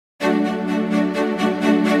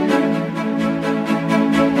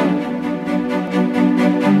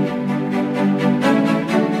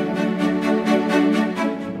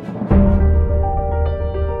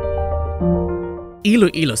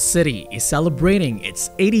Iloilo City is celebrating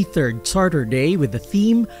its 83rd Charter Day with the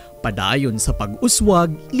theme Padayon sa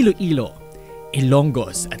Pag-uswag Iloilo,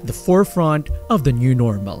 Ilonggos at the forefront of the new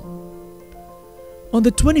normal. On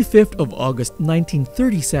the 25th of August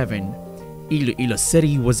 1937, Iloilo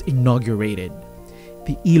City was inaugurated.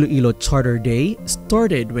 The Iloilo Charter Day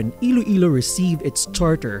started when Iloilo received its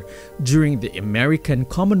charter during the American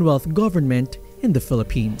Commonwealth Government in the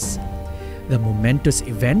Philippines. The momentous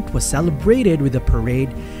event was celebrated with a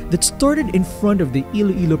parade that started in front of the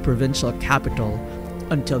Iloilo provincial capital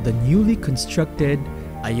until the newly constructed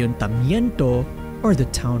Ayuntamiento or the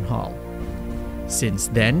town hall. Since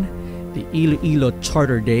then, the Iloilo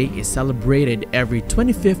Charter Day is celebrated every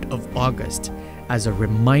 25th of August as a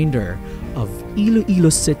reminder of Iloilo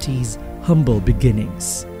City's humble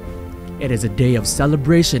beginnings. It is a day of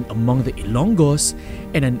celebration among the Ilonggos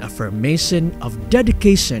and an affirmation of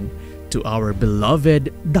dedication to our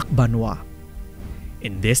beloved dakbanwa.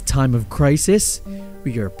 In this time of crisis,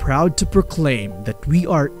 we are proud to proclaim that we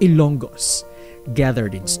are Ilonggos,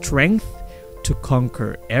 gathered in strength to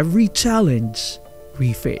conquer every challenge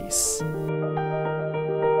we face.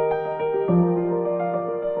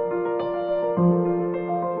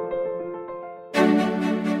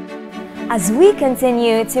 As we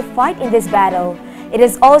continue to fight in this battle, it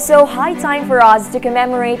is also high time for us to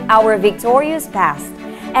commemorate our victorious past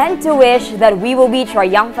and to wish that we will be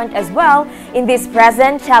triumphant as well in these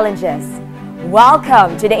present challenges.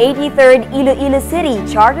 Welcome to the 83rd Iloilo City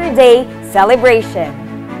Charter Day celebration.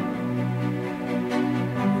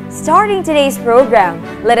 Starting today's program,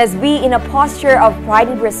 let us be in a posture of pride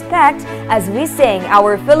and respect as we sing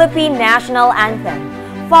our Philippine national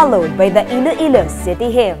anthem, followed by the Iloilo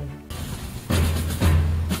City hymn.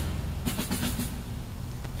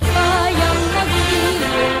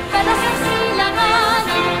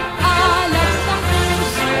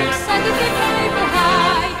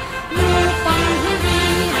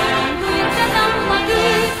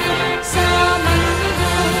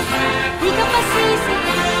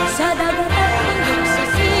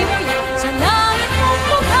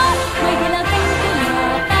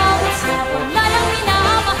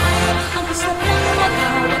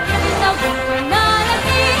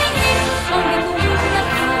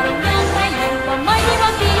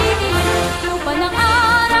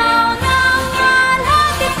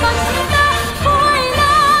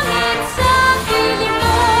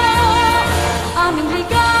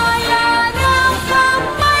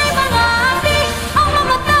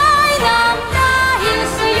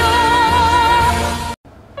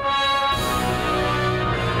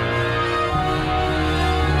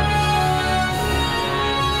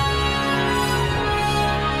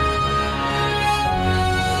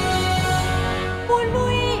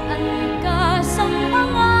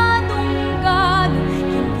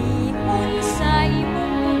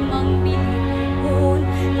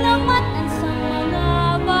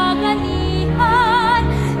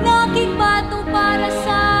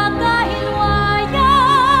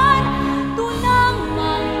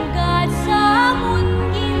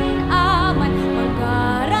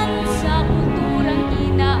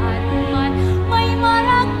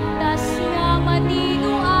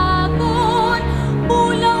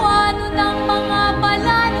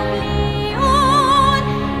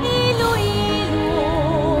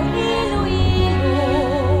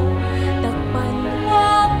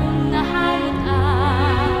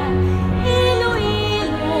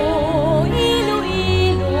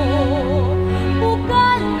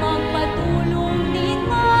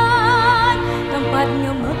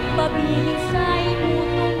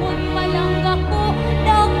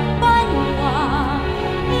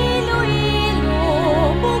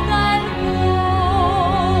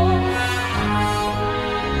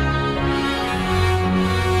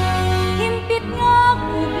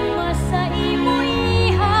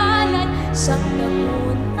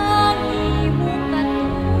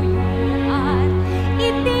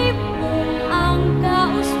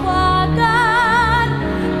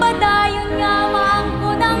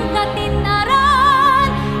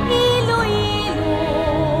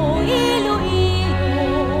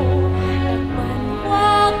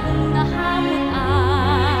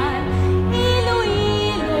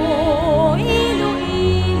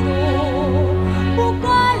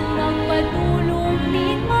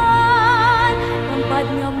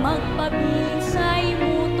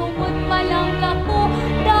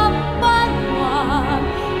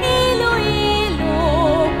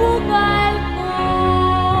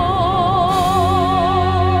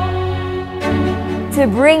 To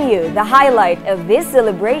bring you the highlight of this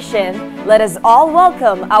celebration, let us all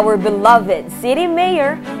welcome our beloved City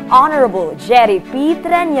Mayor, Honorable Jerry P.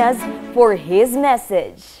 Treñas for his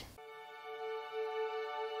message.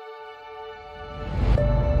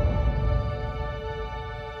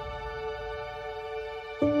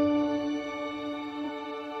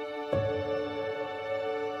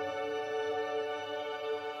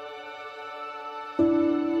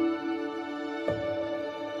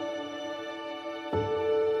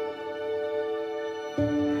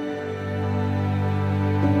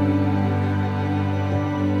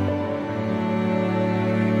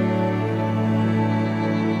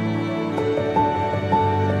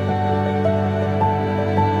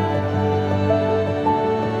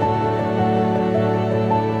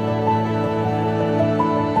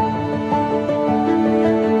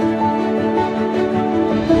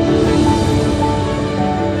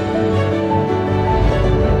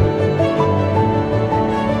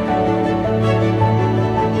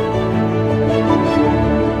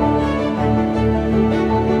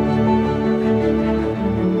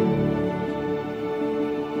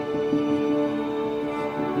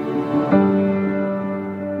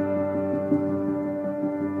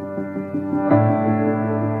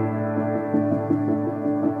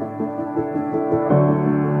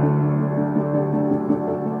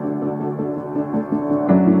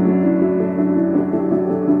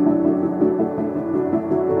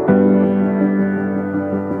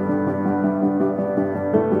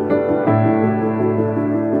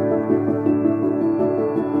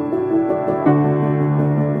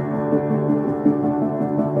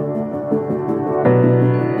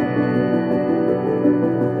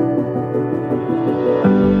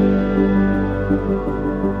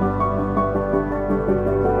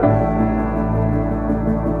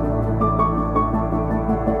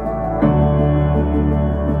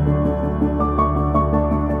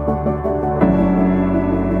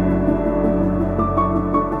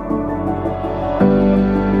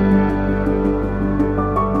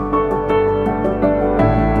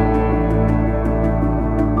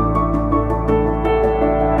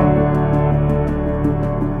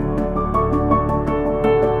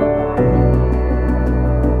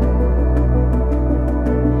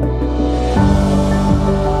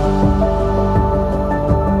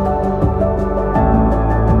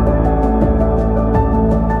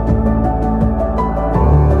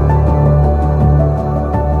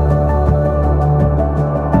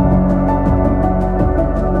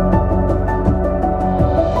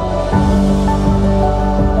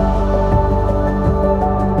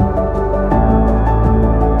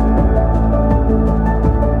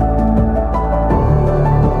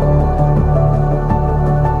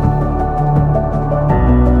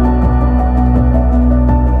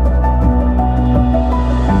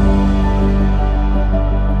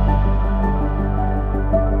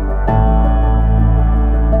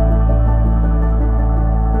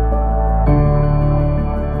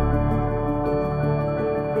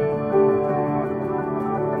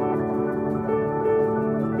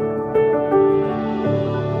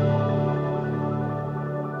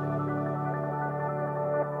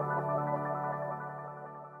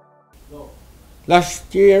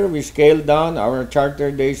 Last year, we scaled down our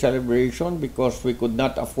Charter Day celebration because we could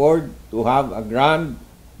not afford to have a grand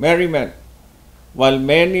merriment while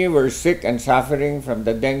many were sick and suffering from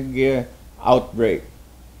the dengue outbreak.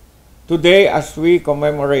 Today, as we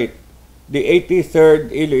commemorate the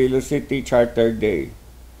 83rd Iloilo City Charter Day,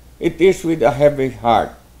 it is with a heavy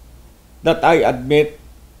heart that I admit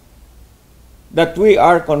that we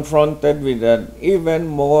are confronted with an even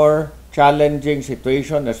more challenging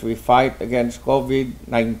situation as we fight against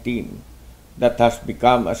COVID-19 that has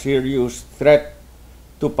become a serious threat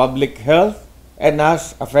to public health and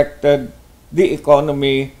has affected the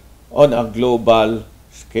economy on a global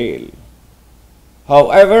scale.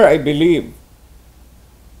 However, I believe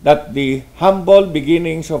that the humble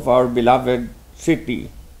beginnings of our beloved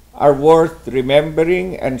city are worth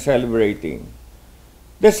remembering and celebrating.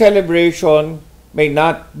 The celebration may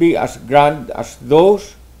not be as grand as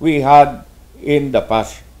those we had in the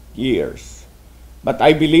past years, but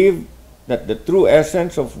I believe that the true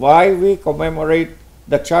essence of why we commemorate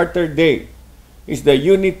the Charter Day is the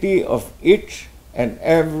unity of each and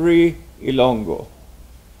every Ilonggo.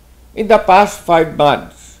 In the past 5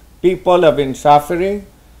 months, people have been suffering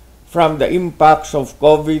from the impacts of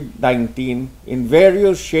COVID-19 in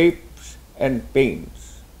various shapes and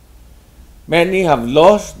pains. Many have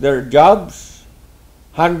lost their jobs,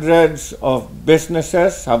 hundreds of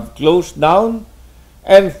businesses have closed down,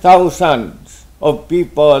 and thousands of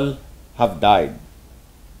people have died.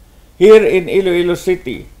 Here in Iloilo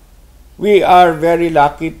City, we are very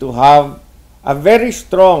lucky to have a very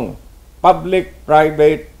strong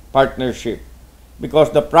public-private partnership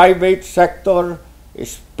because the private sector,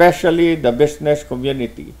 especially the business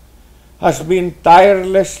community, has been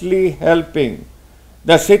tirelessly helping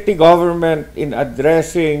the city government in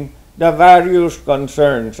addressing the various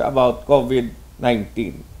concerns about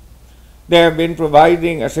COVID-19. They have been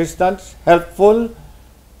providing assistance helpful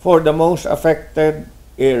for the most affected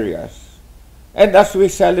areas. And as we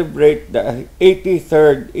celebrate the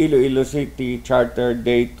 83rd Iloilo City Charter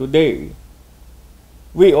Day today,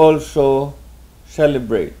 we also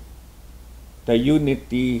celebrate the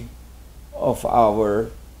unity of our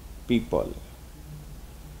people.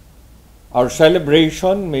 Our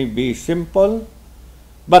celebration may be simple,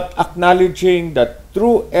 but acknowledging the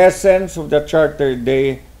true essence of the Charter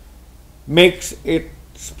Day makes it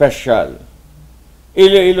special.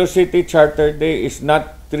 Iloilo City Charter Day is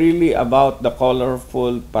not really about the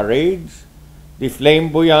colorful parades, the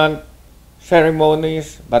flamboyant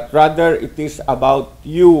ceremonies, but rather it is about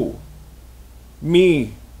you,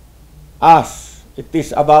 me, us. It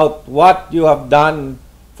is about what you have done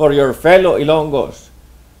for your fellow Ilonggos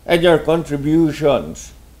and your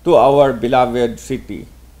contributions to our beloved city.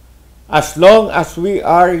 As long as we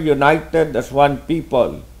are united as one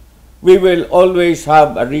people, we will always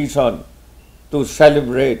have a reason to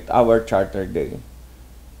celebrate our Charter Day.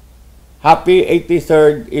 Happy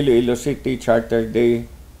 83rd Iloilo City Charter Day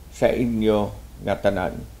sa inyo nga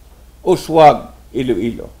tanan. Uswag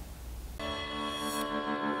Iloilo.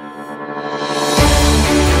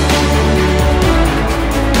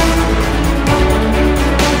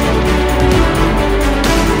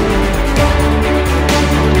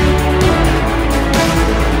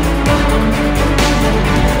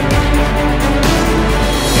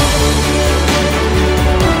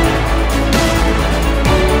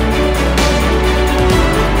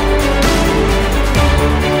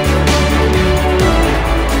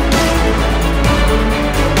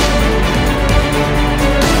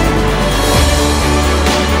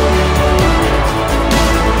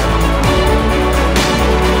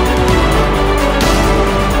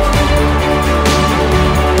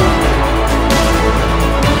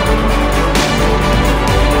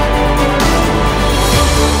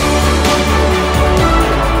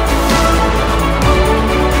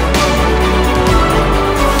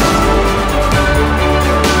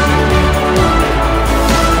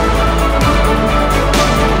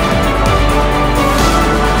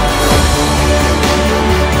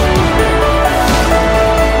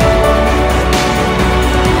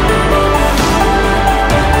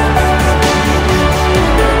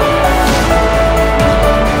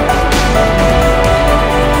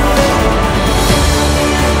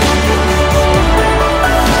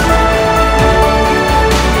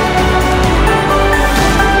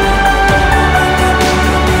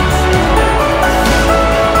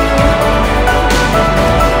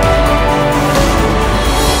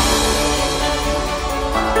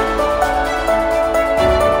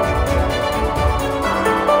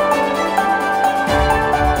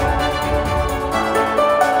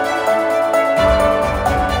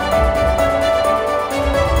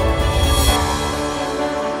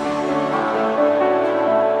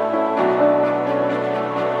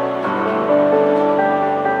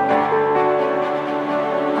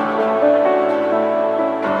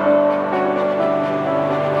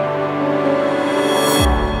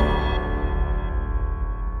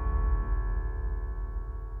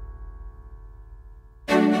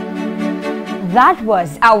 That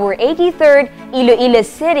was our 83rd Iloilo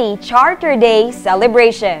City Charter Day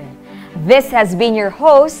celebration. This has been your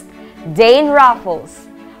host, Dane Raffles.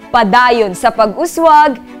 Padayon sa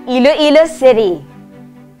Pag-uswag Iloilo City.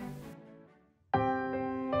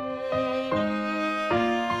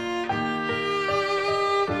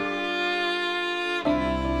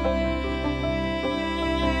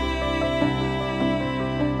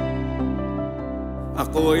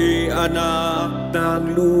 Ako'y anak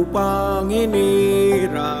ng lupang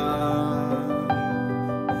hinirang,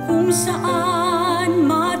 kung saan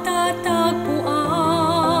matatagpuan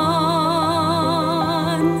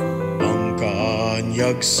ang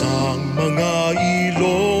kaanyagsang mga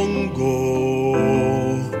Ilonggo.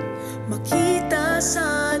 Makita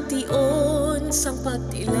sa tion sang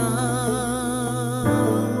pagtilaw,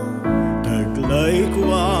 Taglay ko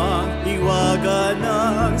ang iwaga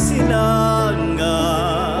ng silangan,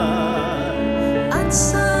 at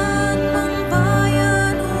saan mang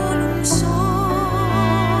bayan o lungsod,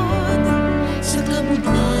 sa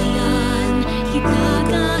kabugnayan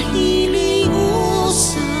hipagahiling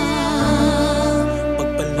usap,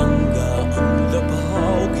 pagpalangga ang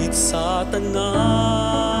labaw git sa tanan.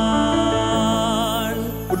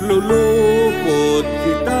 Lulupot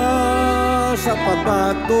kita sa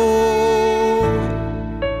pagbato,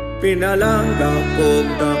 Pinalangga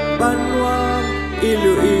kong dakbanwa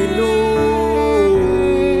Iloilo,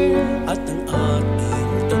 at ang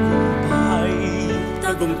ating tagumpay,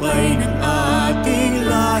 tagumpay ng ating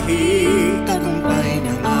lahi, tagumpay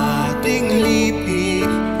ng ating lipi,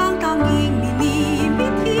 ang tanging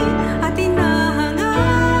binibiti at inahangan.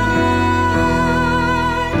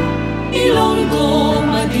 Ilonggo,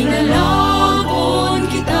 maging alagon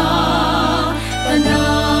kita,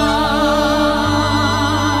 tanan.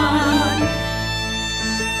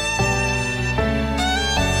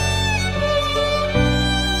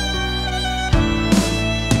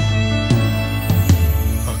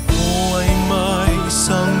 Ako ay may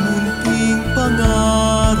isang munting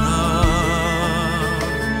pangarap,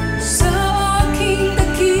 Sa aking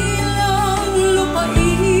dakilang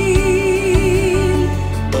lupain,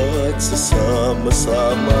 at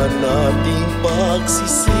sasama-sama nating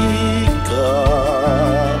pagsisikap,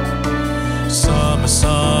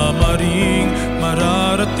 sama-sama ring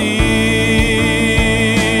mararating.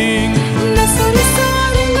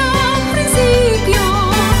 nasari-sari ng prinsipyo,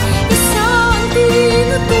 isang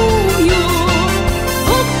tinutuyo,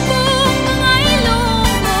 upang mga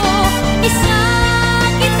Ilonggo,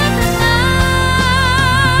 isang kitatatan.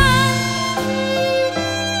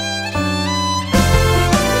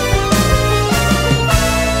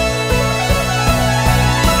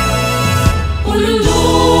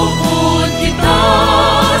 Ululupot kita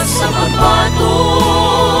sa pagbato,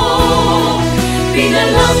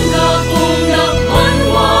 pinalang